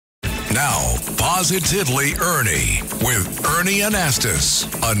Now, Positively Ernie with Ernie Anastas,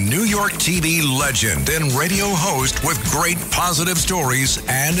 a New York TV legend and radio host with great positive stories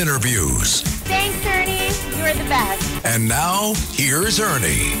and interviews. Thanks, Ernie. You're the best. And now, here's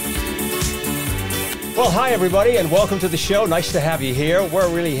Ernie. Well, hi, everybody, and welcome to the show. Nice to have you here.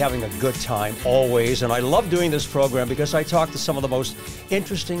 We're really having a good time always, and I love doing this program because I talk to some of the most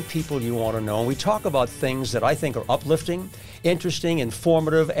interesting people you want to know, and we talk about things that I think are uplifting, interesting,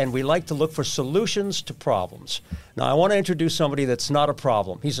 informative, and we like to look for solutions to problems. Now, I want to introduce somebody that's not a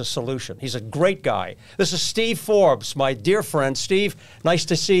problem. He's a solution. He's a great guy. This is Steve Forbes, my dear friend. Steve, nice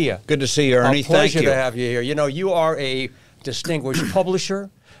to see you. Good to see you, Ernie. A pleasure Thank you. to have you here. You know, you are a distinguished publisher.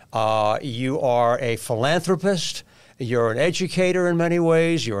 You are a philanthropist. You're an educator in many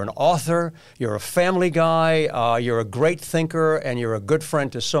ways. You're an author. You're a family guy. You're a great thinker, and you're a good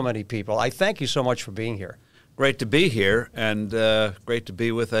friend to so many people. I thank you so much for being here. Great to be here, and great to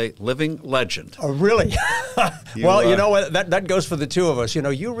be with a living legend. Oh, really? Well, you know what? That goes for the two of us. You know,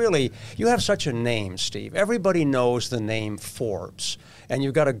 you have such a name, Steve. Everybody knows the name Forbes, and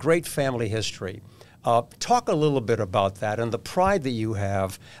you've got a great family history. Talk a little bit about that and the pride that you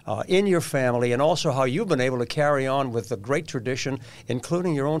have in your family, and also how you've been able to carry on with the great tradition,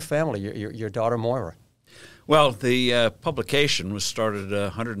 including your own family, your daughter Moira. Well, the publication was started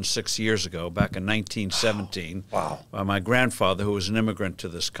 106 years ago, back in 1917, Wow. by my grandfather, who was an immigrant to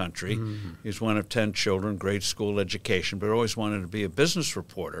this country. Mm-hmm. He was one of 10 children, grade school education, but always wanted to be a business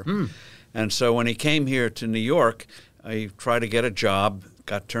reporter. And so when he came here to New York, he tried to get a job,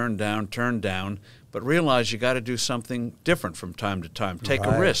 got turned down, but realized you got to do something different from time to time, take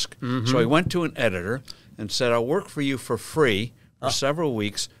a risk. So he went to an editor and said, I'll work for you for free for several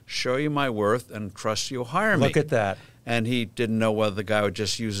weeks, show you my worth, and trust you'll hire me. Look at that. And he didn't know whether the guy would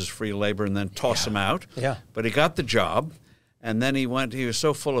just use his free labor and then toss him out. Yeah. But he got the job, and then he was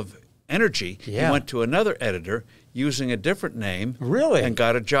so full of energy, he went to another editor using a different name. Really? And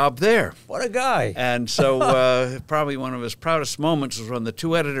got a job there. What a guy. And so probably one of his proudest moments was when the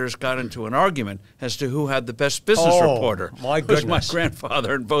two editors got into an argument as to who had the best business reporter. My It was my goodness.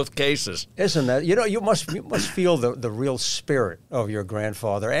 grandfather in both cases. Isn't that, you must feel the real spirit of your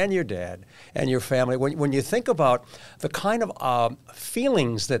grandfather and your dad and your family. When you think about the kind of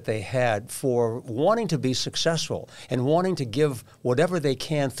feelings that they had for wanting to be successful and wanting to give whatever they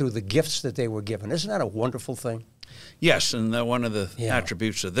can through the gifts that they were given. Isn't that a wonderful thing? Yes, and one of the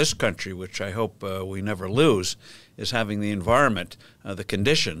attributes of this country, which I hope we never lose, is having the environment, the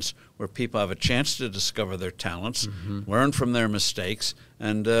conditions, where people have a chance to discover their talents, learn from their mistakes,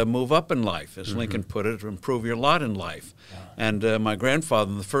 and move up in life, as Lincoln put it, improve your lot in life. And my grandfather,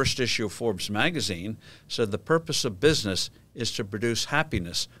 in the first issue of Forbes magazine, said the purpose of business is to produce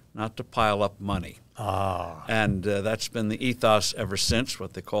happiness, not to pile up money. And that's been the ethos ever since,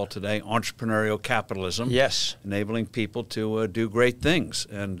 what they call today entrepreneurial capitalism. Yes. Enabling people to do great things.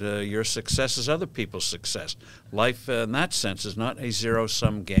 And your success is other people's success. Life, in that sense, is not a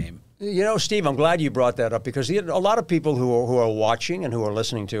zero-sum game. You know, Steve, I'm glad you brought that up because a lot of people who are watching and who are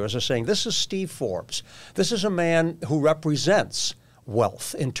listening to us are saying, this is Steve Forbes. This is a man who represents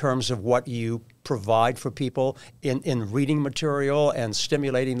wealth in terms of what you provide for people in reading material and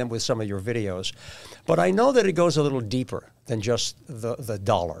stimulating them with some of your videos. But I know that it goes a little deeper than just the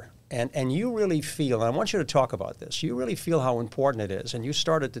dollar. And you really feel, and I want you to talk about this, you really feel how important it is, and you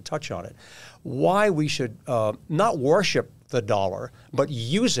started to touch on it, why we should not worship the dollar, but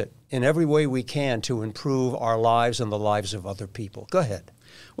use it in every way we can to improve our lives and the lives of other people. Go ahead.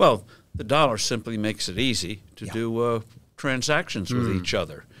 Well, the dollar simply makes it easy to do transactions with each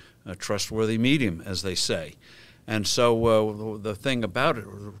other, a trustworthy medium, as they say. And so the thing about it,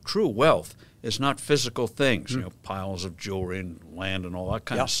 true wealth, is not physical things, piles of jewelry and land and all that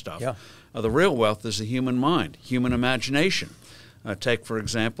kind of stuff. The real wealth is the human mind, human imagination. Take, for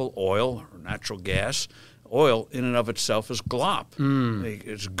example, oil or natural gas. Oil in and of itself is glop.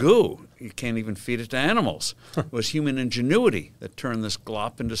 It's goo. You can't even feed it to animals. It was human ingenuity that turned this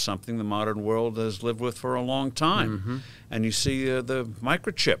glop into something the modern world has lived with for a long time. And you see the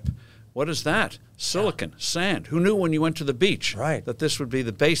microchip. What is that? Silicon, sand. Who knew when you went to the beach that this would be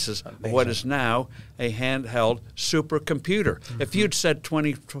the basis of what is now a handheld supercomputer? If you'd said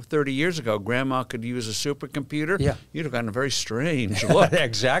 20, 30 years ago Grandma could use a supercomputer, you'd have gotten a very strange look.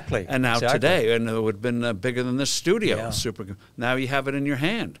 Exactly. And now today, and it would have been bigger than this studio. Now you have it in your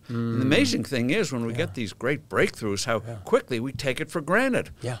hand. And the amazing thing is when we get these great breakthroughs, how quickly we take it for granted.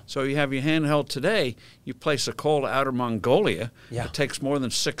 So you have your handheld today, you place a call to Outer Mongolia, it takes more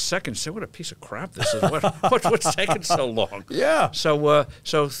than 6 seconds. Say, what a piece of crap this is. What's taking so long? So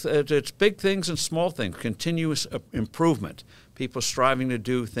it's big things and small things, continuous improvement. people striving to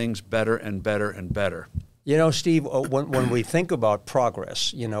do things better and better and better. You know, Steve, when we think about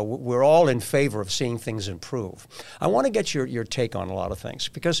progress, you know, we're all in favor of seeing things improve. I want to get your take on a lot of things,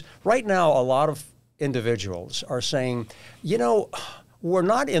 because right now a lot of individuals are saying, you know, we're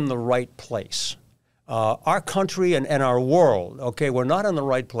not in the right place. Our country and our world, okay, we're not in the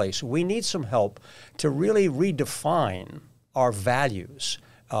right place. We need some help to really redefine our values.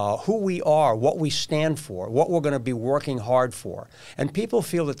 Who we are, what we stand for, what we're going to be working hard for. And people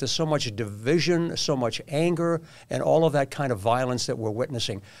feel that there's so much division, so much anger, and all of that kind of violence that we're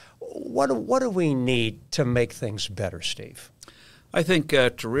witnessing. What do we need to make things better, Steve? I think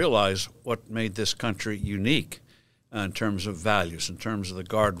to realize what made this country unique in terms of values, in terms of the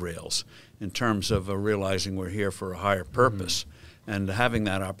guardrails, in terms of realizing we're here for a higher purpose. And having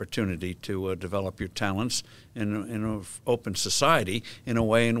that opportunity to develop your talents in an open society in a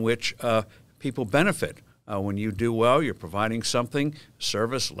way in which people benefit. When you do well, you're providing something,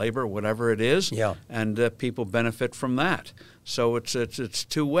 service, labor, whatever it is, and people benefit from that. So it's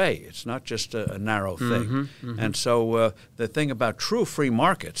two-way. It's not just a narrow thing. And so the thing about true free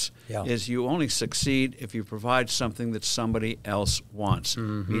markets is you only succeed if you provide something that somebody else wants,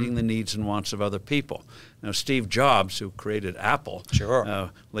 meeting the needs and wants of other people. Now, Steve Jobs, who created Apple,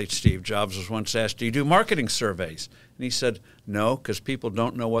 late Steve Jobs, was once asked, "Do you do marketing surveys?" And he said, "No, because people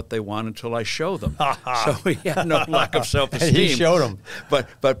don't know what they want until I show them." So he had no lack of self-esteem. He showed them.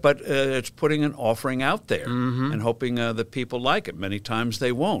 But it's putting an offering out there and hoping that people like it. Many times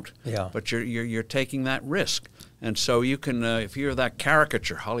they won't. But you're taking that risk. And so you can, if you're that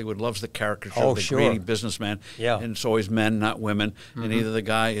caricature, Hollywood loves the caricature of the greedy businessman, and it's always men, not women, and either the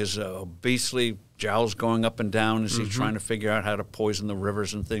guy is obesely, jowls going up and down as he's trying to figure out how to poison the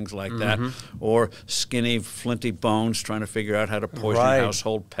rivers and things like that, or skinny, flinty bones trying to figure out how to poison a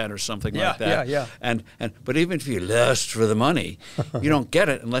household pet or something like that. But even if you lust for the money, you don't get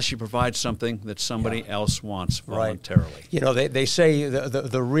it unless you provide something that somebody else wants voluntarily. You know, they say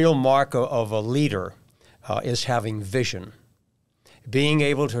the real mark of a leader is having vision, being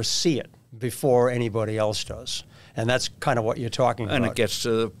able to see it before anybody else does. And that's kind of what you're talking about. And it gets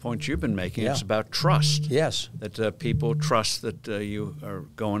to the point you've been making. It's about trust. Yes. That people trust that you are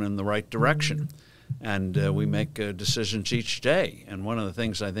going in the right direction. And we make decisions each day. And one of the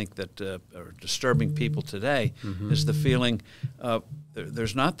things I think that are disturbing people today is the feeling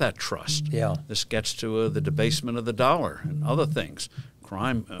there's not that trust. This gets to the debasement of the dollar and other things.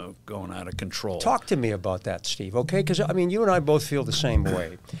 Crime going out of control. Talk to me about that, Steve, okay? Because, I mean, you and I both feel the same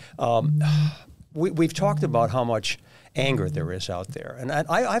way. We've talked about how much anger there is out there, and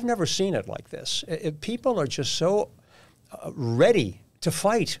I've never seen it like this. People are just so ready to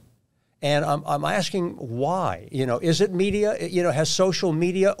fight, and I'm asking why. You know, is it media? You know, has social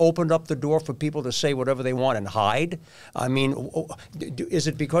media opened up the door for people to say whatever they want and hide? I mean, is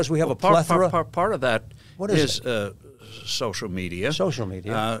it because we have a plethora? Part of that is social media. Social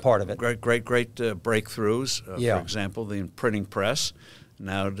media, part of it. Great breakthroughs. For example, the printing press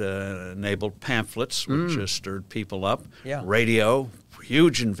now enabled pamphlets, which stirred people up. Radio,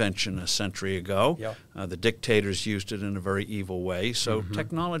 huge invention a century ago. The dictators used it in a very evil way. So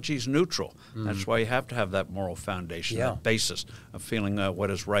technology is neutral. That's why you have to have that moral foundation, that basis of feeling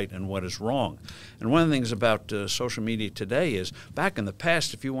what is right and what is wrong. And one of the things about social media today is, back in the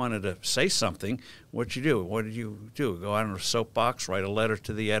past, if you wanted to say something, what'd you do? What did you do? Go out on a soapbox, write a letter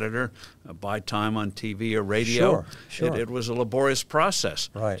to the editor, buy time on TV or radio? Sure. It was a laborious process.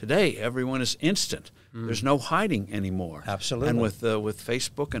 Right. Today, everyone is instant. There's no hiding anymore. Absolutely. And with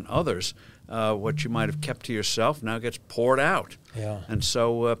Facebook and others, what you might have kept to yourself now gets poured out. And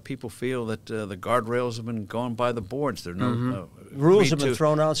so people feel that the guardrails have been going by the boards. There are no rules have been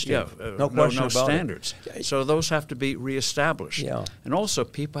thrown out, Steve. No question about standards. It. So those have to be reestablished. And also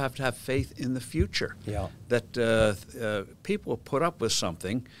people have to have faith in the future. That people will put up with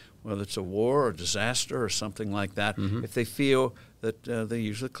something, whether it's a war or disaster or something like that, if they feel that they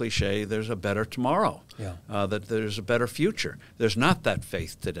use the cliche, there's a better tomorrow, that there's a better future. There's not that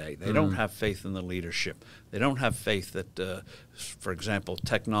faith today. They don't have faith in the leadership. They don't have faith that, for example,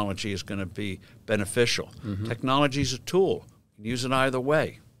 technology is going to be beneficial. Technology is a tool. You can use it either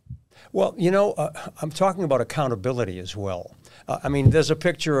way. Well, you know, I'm talking about accountability as well. I mean, there's a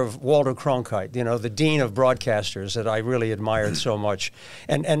picture of Walter Cronkite, you know, the dean of broadcasters that I really admired so much.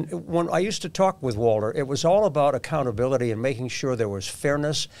 And when I used to talk with Walter, it was all about accountability and making sure there was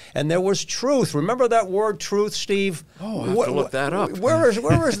fairness and there was truth. Remember that word truth, Steve? Oh, I have to look that up. Where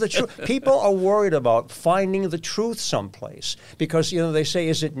is the truth? People are worried about finding the truth someplace because, you know, they say,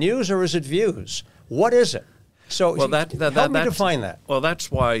 is it news or is it views? What is it? So help me define that. Well, that's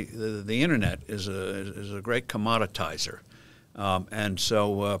why the internet is a great commoditizer. And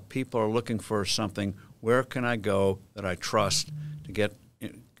so people are looking for something, where can I go that I trust to get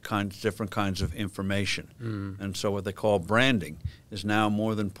different kinds of information? And so what they call branding is now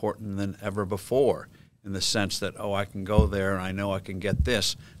more important than ever before, in the sense that, I can go there and I know I can get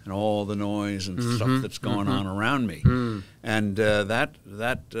this and all the noise and stuff that's going on around me. And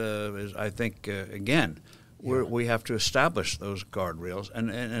that is, I think, again, we have to establish those guardrails. And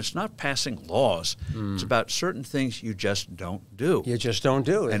it's not passing laws. It's about certain things you just don't do. You just don't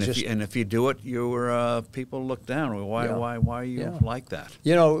do. And if you do it, people look down. Why are you like that?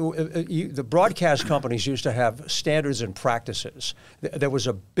 You know, the broadcast companies used to have standards and practices. There was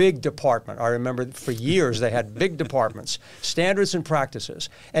a big department. I remember for years they had big departments, standards and practices.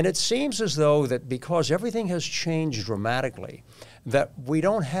 And it seems as though that because everything has changed dramatically, that we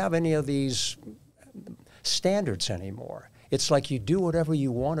don't have any of these standards anymore. It's like you do whatever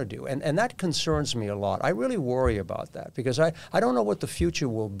you want to do. And that concerns me a lot. I really worry about that because I don't know what the future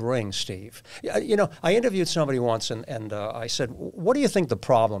will bring, Steve. You know, I interviewed somebody once and I said, what do you think the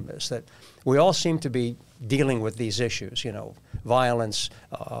problem is? That we all seem to be dealing with these issues, you know, violence,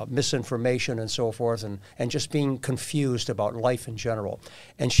 misinformation and so forth, and just being confused about life in general.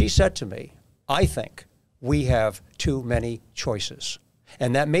 And she said to me, I think we have too many choices.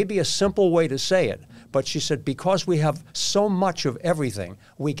 And that may be a simple way to say it, but she said, because we have so much of everything,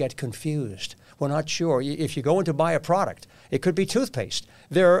 we get confused. We're not sure. If you go in to buy a product, it could be toothpaste.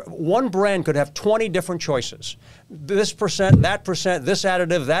 One brand could have 20 different choices. This percent, this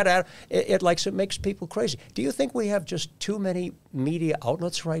additive, that additive. It makes people crazy. Do you think we have just too many media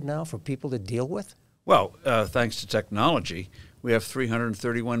outlets right now for people to deal with? Well, thanks to technology, we have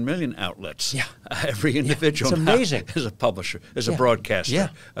 331 million outlets. Yeah. Every individual it's amazing. Is a publisher, is a broadcaster.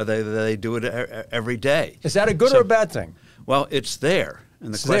 Yeah. They do it every day. Is that a good or a bad thing? Well, it's there.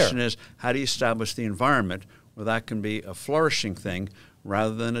 And the question is, how do you establish the environment where that can be a flourishing thing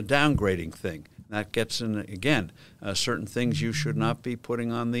rather than a downgrading thing? That gets in, again, certain things you should not be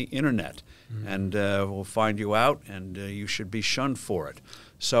putting on the internet. And will find you out, and you should be shunned for it.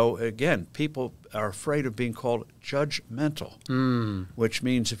 So, again, people are afraid of being called judgmental, which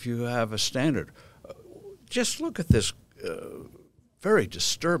means if you have a standard. Just look at this very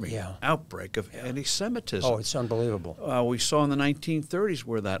disturbing outbreak of anti-Semitism. Oh, it's unbelievable. We saw in the 1930s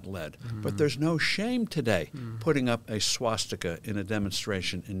where that led. But there's no shame today putting up a swastika in a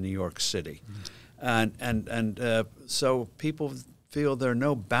demonstration in New York City. And so people feel there are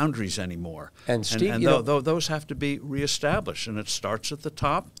no boundaries anymore. And Steve, those have to be reestablished. And it starts at the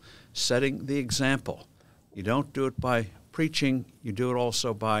top, setting the example. You don't do it by preaching. You do it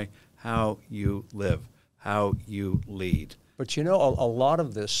also by how you live, how you lead. But you know, a lot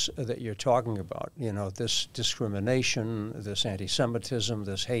of this that you're talking about, you know, this discrimination, this anti-Semitism,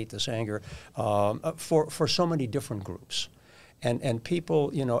 this hate, this anger, for so many different groups. And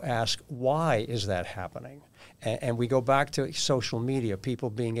people, you know, ask, why is that happening? And we go back to social media,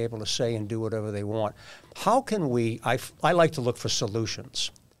 people being able to say and do whatever they want. How can we, I like to look for solutions.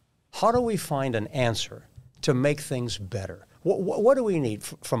 How do we find an answer to make things better? What do we need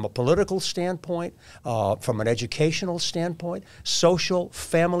from a political standpoint, from an educational standpoint, social,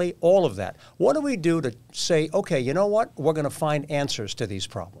 family, all of that? What do we do to say, okay, you know what, we're going to find answers to these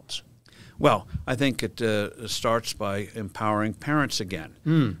problems? Well, I think it starts by empowering parents again.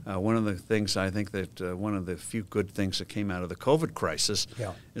 One of the things I think that one of the few good things that came out of the COVID crisis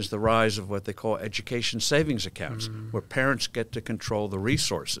is the rise of what they call education savings accounts, where parents get to control the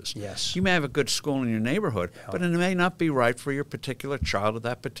resources. Yes. You may have a good school in your neighborhood, but it may not be right for your particular child at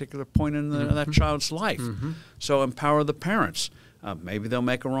that particular point in that child's life. So empower the parents. Maybe they'll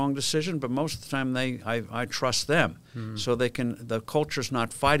make a wrong decision, but most of the time I trust them. So the culture's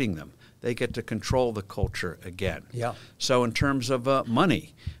not fighting them. They get to control the culture again. Yeah. So in terms of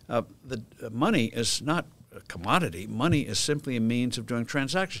money, money is not a commodity. Money is simply a means of doing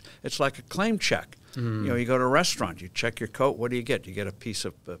transactions. It's like a claim check. You know, you go to a restaurant, you check your coat, what do you get? You get a piece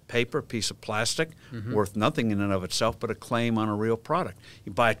of paper, a piece of plastic, worth nothing in and of itself, but a claim on a real product.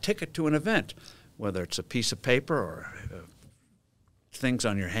 You buy a ticket to an event, whether it's a piece of paper or things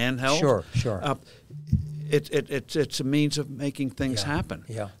on your handheld. Sure. It's a means of making things happen.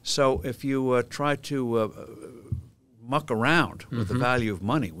 Yeah. So if you try to muck around with the value of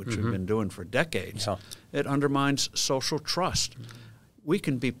money, which we've been doing for decades, it undermines social trust. We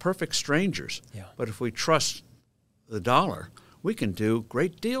can be perfect strangers, but if we trust the dollar, we can do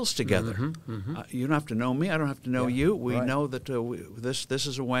great deals together. You don't have to know me. I don't have to know you. We know that this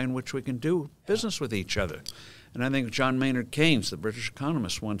is a way in which we can do business with each other. And I think John Maynard Keynes, the British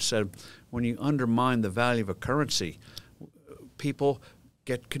economist, once said, when you undermine the value of a currency, people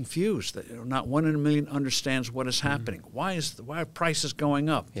get confused. Not one in a million understands what is happening. Why are prices going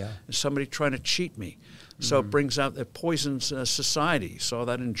up? Yeah. Is somebody trying to cheat me? So it brings out, it poisons society. You saw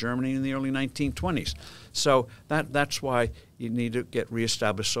that in Germany in the early 1920s. So that's why you need to get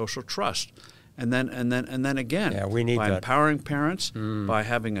reestablished social trust. And then again, we need by that. empowering parents, by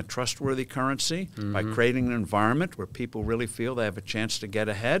having a trustworthy currency, by creating an environment where people really feel they have a chance to get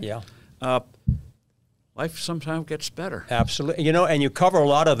ahead. Yeah. Life sometimes gets better. Absolutely. And you cover a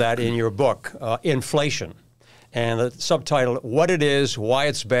lot of that in your book, Inflation, and the subtitle, What It Is, Why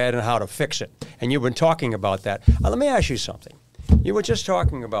It's Bad, and How to Fix It. And you've been talking about that. Let me ask you something. You were just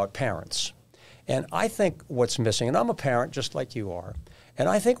talking about parents. And I think what's missing, and I'm a parent just like you are, and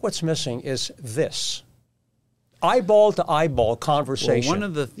I think what's missing is this. Eyeball to eyeball conversation. Well, one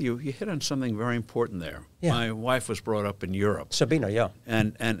of the you hit on something very important there. Yeah. My wife was brought up in Europe. Sabina, yeah.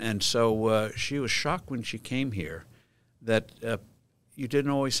 And so she was shocked when she came here that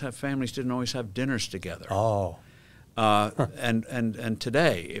families didn't always have dinners together. Oh. And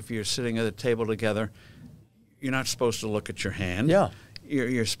today, if you're sitting at a table together, you're not supposed to look at your hand. Yeah.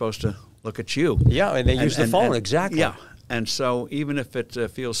 You're supposed to look at you. Yeah, and they use the phone, exactly. Yeah. And so even if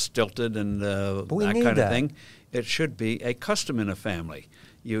it feels stilted and that kind of thing, it should be a custom in a family.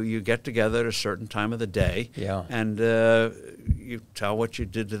 You get together at a certain time of the day, and you tell what you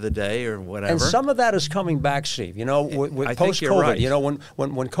did to the day or whatever. And some of that is coming back, Steve. With Right. post-COVID,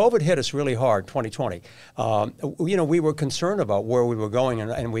 when COVID hit us really hard, 2020, we were concerned about where we were going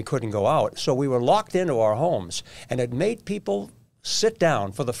and we couldn't go out. So we were locked into our homes, and it made people sit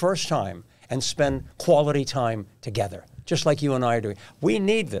down for the first time and spend quality time together, just like you and I are doing. We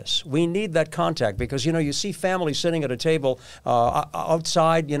need this. We need that contact because, you see families sitting at a table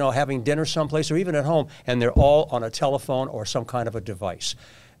outside, having dinner someplace or even at home, and they're all on a telephone or some kind of a device.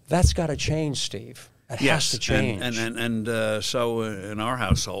 That's got to change, Steve. It has to change. So in our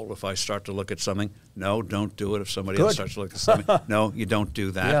household, if I start to look at something, no, don't do it. If somebody else starts to look at something, no, you don't do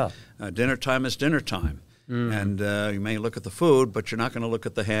that. Yeah. Dinner time is dinner time. And you may look at the food, but you're not going to look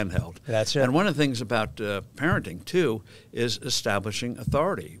at the handheld. That's it. And one of the things about parenting, too, is establishing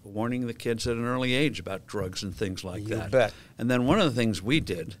authority, warning the kids at an early age about drugs and things like that. You bet. And then one of the things we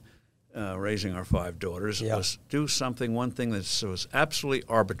did, raising our 5 daughters, was do one thing that was absolutely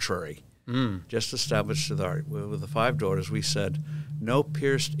arbitrary. Just established authority. With the 5 daughters, we said, no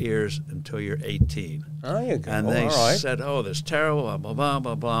pierced ears until you're 18. Oh, you go. And they all right. said, that's terrible, blah, blah, blah,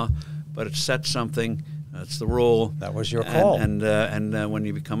 blah, blah. But it set something. That's the rule. That was your call. And when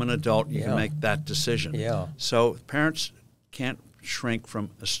you become an adult, you can make that decision. Yeah. So parents can't shrink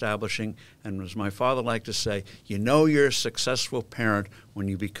from establishing, and as my father liked to say, you're a successful parent when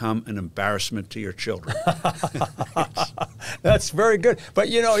you become an embarrassment to your children. That's very good. But,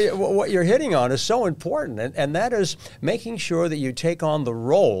 what you're hitting on is so important, and that is making sure that you take on the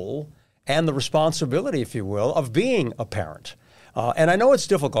role and the responsibility, if you will, of being a parent. And I know it's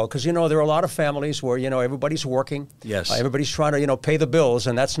difficult because, there are a lot of families where, everybody's working. Yes. Everybody's trying to, pay the bills,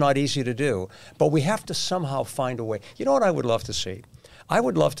 and that's not easy to do. But we have to somehow find a way. You know what I would love to see? I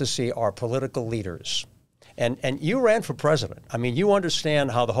would love to see our political leaders. And you ran for president. I mean, you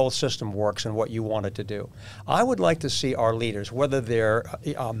understand how the whole system works and what you wanted to do. I would like to see our leaders, whether they're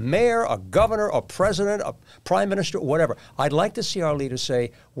a mayor, a governor, a president, a prime minister, whatever. I'd like to see our leaders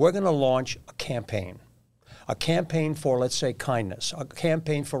say, we're going to launch a campaign for, let's say, kindness, a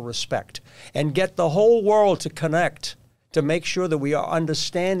campaign for respect, and get the whole world to connect to make sure that we are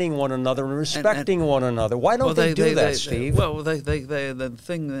understanding one another and respecting one another. Why don't they do that, Steve? The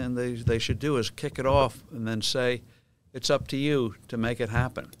thing they should do is kick it off and then say, it's up to you to make it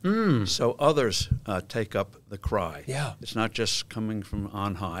happen. So others take up the cry. Yeah. It's not just coming from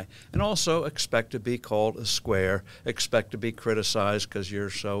on high. And also expect to be called a square, expect to be criticized because you're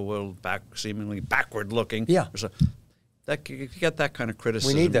so seemingly backward looking. Yeah. You get that kind of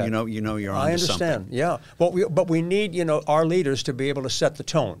criticism. We need that. You know you're I onto understand. something. Yeah. But we need, our leaders to be able to set the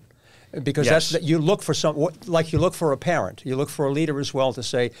tone. Because Yes. you look for like you look for a parent, you look for a leader as well to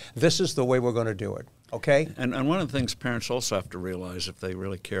say, this is the way we're going to do it. Okay? And one of the things parents also have to realize if they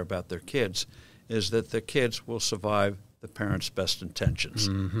really care about their kids is that the kids will survive the parents' best intentions.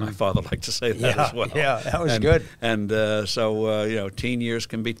 My father liked to say that as well. Yeah, that was good. And so teen years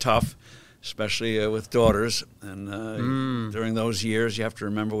can be tough, especially with daughters. And during those years, you have to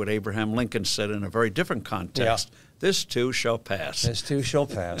remember what Abraham Lincoln said in a very different context. Yeah. This too shall pass. This too shall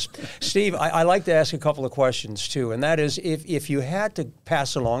pass. Steve, I like to ask a couple of questions too, and that is if you had to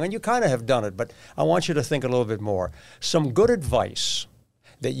pass along, and you kind of have done it, but I want you to think a little bit more, some good advice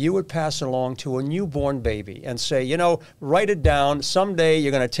that you would pass along to a newborn baby and say, you know, write it down. Someday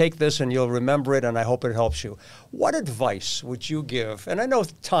you're going to take this and you'll remember it, and I hope it helps you. What advice would you give? And I know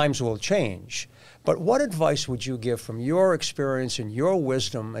times will change, but what advice would you give from your experience and your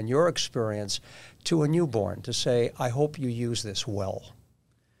wisdom and your experience to a newborn to say, I hope you use this well?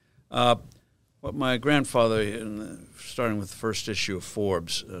 What my grandfather, starting with the first issue of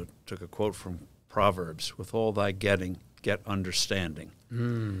Forbes, took a quote from Proverbs: "With all thy getting, get understanding."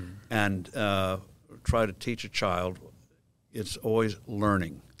 And try to teach a child, it's always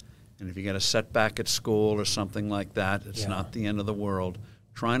learning. And if you get a setback at school or something like that, it's not the end of the world.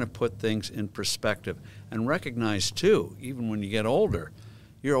 Trying to put things in perspective and recognize, too, even when you get older,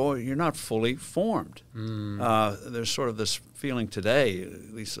 you're not fully formed. There's sort of this feeling today,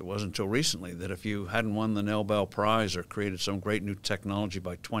 at least it wasn't until recently, that if you hadn't won the Nobel Prize or created some great new technology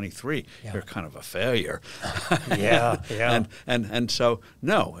by 23, you're kind of a failure. And so,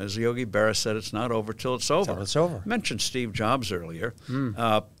 no, as Yogi Berra said, it's not over till it's over. Till it's over. I mentioned Steve Jobs earlier.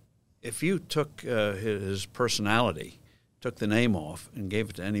 If you took his personality, took the name off, and gave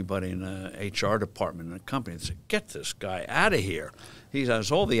it to anybody in an HR department in a company and said, get this guy out of here. He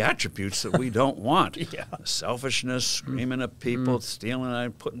has all the attributes that we don't want. Selfishness, screaming at people, stealing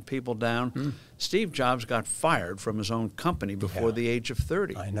and putting people down. Steve Jobs got fired from his own company before the age of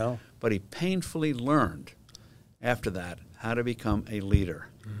 30. I know. But he painfully learned after that how to become a leader,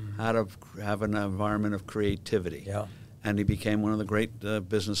 how to have an environment of creativity. And he became one of the great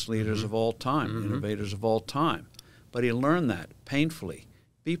business leaders of all time, innovators of all time. But he learned that painfully.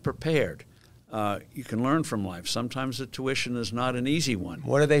 Be prepared. You can learn from life. Sometimes the tuition is not an easy one.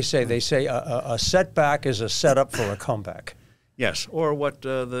 What do they say? They say a setback is a setup for a comeback. Yes, or what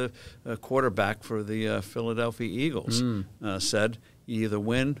the quarterback for the Philadelphia Eagles said, you either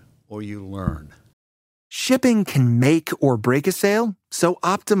win or you learn. Shipping can make or break a sale, so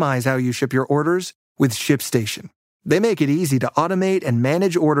optimize how you ship your orders with ShipStation. They make it easy to automate and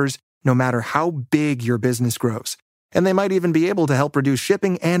manage orders no matter how big your business grows. And they might even be able to help reduce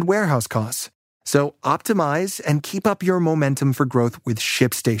shipping and warehouse costs. So optimize and keep up your momentum for growth with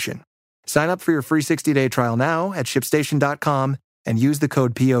ShipStation. Sign up for your free 60-day trial now at ShipStation.com and use the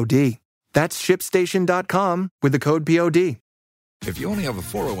code POD. That's ShipStation.com with the code POD. If you only have a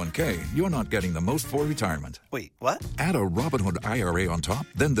 401k, you're not getting the most for retirement. Wait, what? Add a Robinhood IRA on top,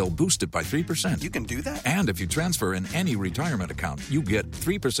 then they'll boost it by 3%. You can do that? And if you transfer in any retirement account, you get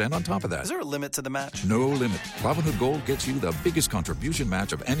 3% on top of that. Is there a limit to the match? No limit. Robinhood Gold gets you the biggest contribution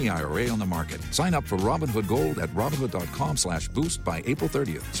match of any IRA on the market. Sign up for Robinhood Gold at Robinhood.com/boost by April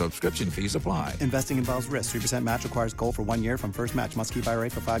 30th. Subscription fees apply. Investing involves risk. 3% match requires gold for 1 year from first match. Must keep IRA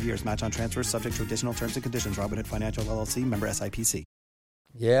for 5 years. Match on transfers subject to additional terms and conditions. Robinhood Financial LLC, member SIPC.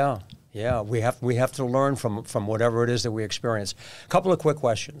 Yeah. We have to learn from whatever it is that we experience. A couple of quick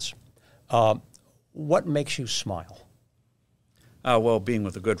questions. What makes you smile? Well, being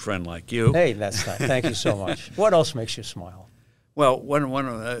with a good friend like you. Hey, that's nice. Thank you so much. What else makes you smile? Well, one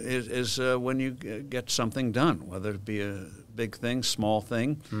is when you get something done, whether it be a big thing, small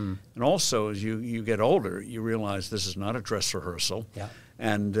thing. And also, as you get older, you realize this is not a dress rehearsal.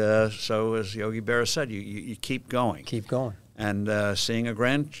 And so, as Yogi Berra said, you keep going. Keep going. And seeing a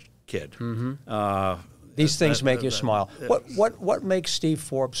grandkid. These things make you smile. What makes Steve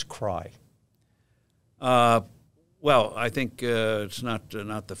Forbes cry? Well, I think it's not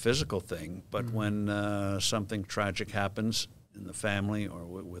the physical thing, but when something tragic happens in the family or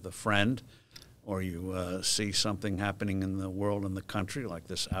with a friend, or you see something happening in the world and the country, like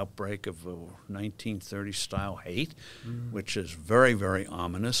this outbreak of 1930s-style hate, which is very, very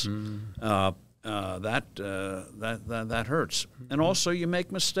ominous. That hurts. And also you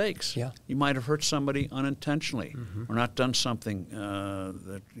make mistakes. You might have hurt somebody unintentionally or not done something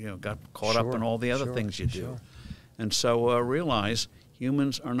that got caught up in all the other things you do. And so realize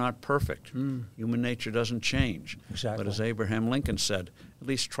humans are not perfect. Human nature doesn't change. But as Abraham Lincoln said, at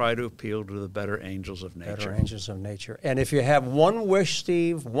least try to appeal to the better angels of nature. Better angels of nature. And if you have one wish,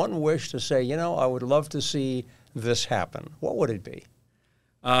 Steve, one wish to say, I would love to see this happen, what would it be?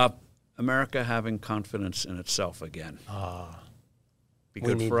 America having confidence in itself again. Be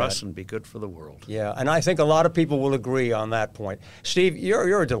good for us and be good for the world. Yeah, and I think a lot of people will agree on that point. Steve,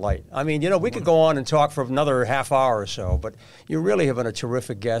 you're a delight. I mean, we could go on and talk for another half hour or so, but you really have been a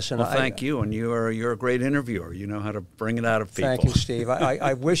terrific guest. And thank you, and you're a great interviewer. You know how to bring it out of people. Thank you, Steve.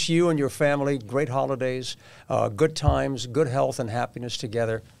 I wish you and your family great holidays, good times, good health, and happiness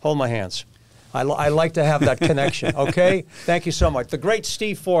together. Hold my hands. I like to have that connection, okay? Thank you so much. The great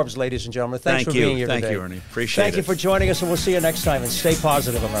Steve Forbes, ladies and gentlemen. Thanks for being here today. Thank you, Ernie. Appreciate it. Thank you for joining us, and we'll see you next time. And stay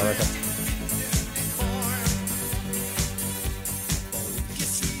positive, America.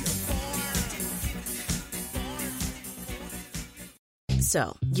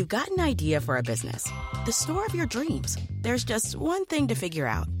 So, you've got an idea for a business, the store of your dreams. There's just one thing to figure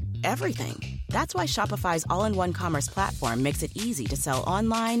out: everything. That's why Shopify's all-in-one commerce platform makes it easy to sell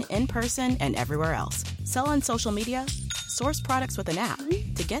online, in person, and everywhere else. Sell on social media, source products with an app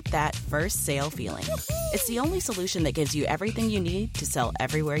to get that first sale feeling. It's the only solution that gives you everything you need to sell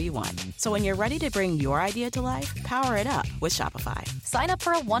everywhere you want. So when you're ready to bring your idea to life, power it up with Shopify. Sign up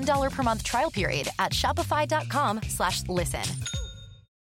for a $1 per month trial period at shopify.com/listen.